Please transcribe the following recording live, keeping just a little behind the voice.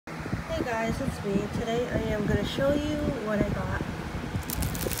Hey guys, it's me. Today I am going to show you what I got.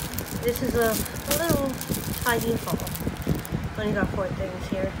 This is a little tiny haul. Only got 4 things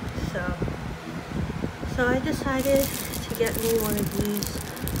here. So I decided to get me one of these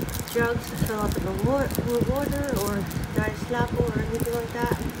jugs to fill up the water or Diet Snapple or anything like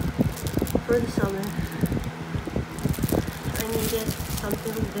that for the summer. I needed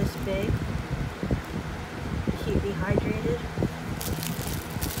something this big to keep me hydrated.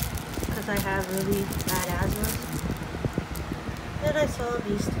 I have really bad asthma. Then I saw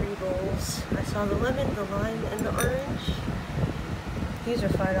these 3 bowls. I saw the lemon, the lime, and the orange. These are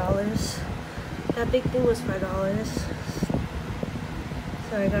 $5. That big thing was $5.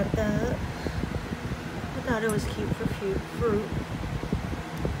 So I got that. I thought it was cute for fruit.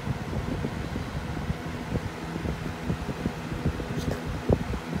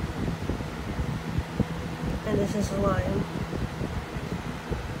 And this is the lime.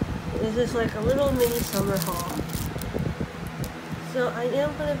 This is like a little mini summer haul. So I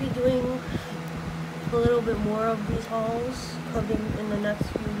am going to be doing a little bit more of these hauls coming in the next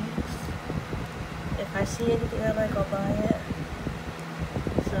few weeks. If I see anything I like, I'll buy it.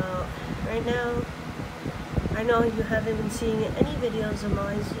 So right now, I know you haven't been seeing any videos of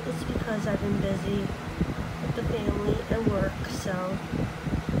mine. It's because I've been busy with the family and work. So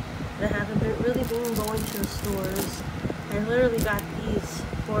I haven't really been going to the stores. I literally got these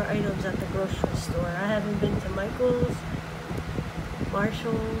 4 items at the grocery store. I haven't been to Michael's,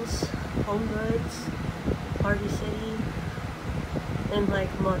 Marshall's, Home Goods, Party City in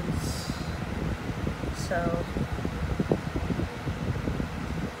like months. So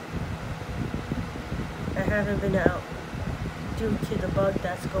I haven't been out due to the bug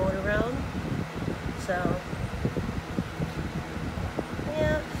that's going around. So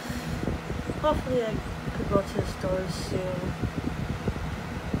yeah, hopefully I could go to the stores soon.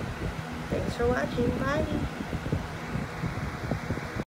 Thanks for watching. Bye.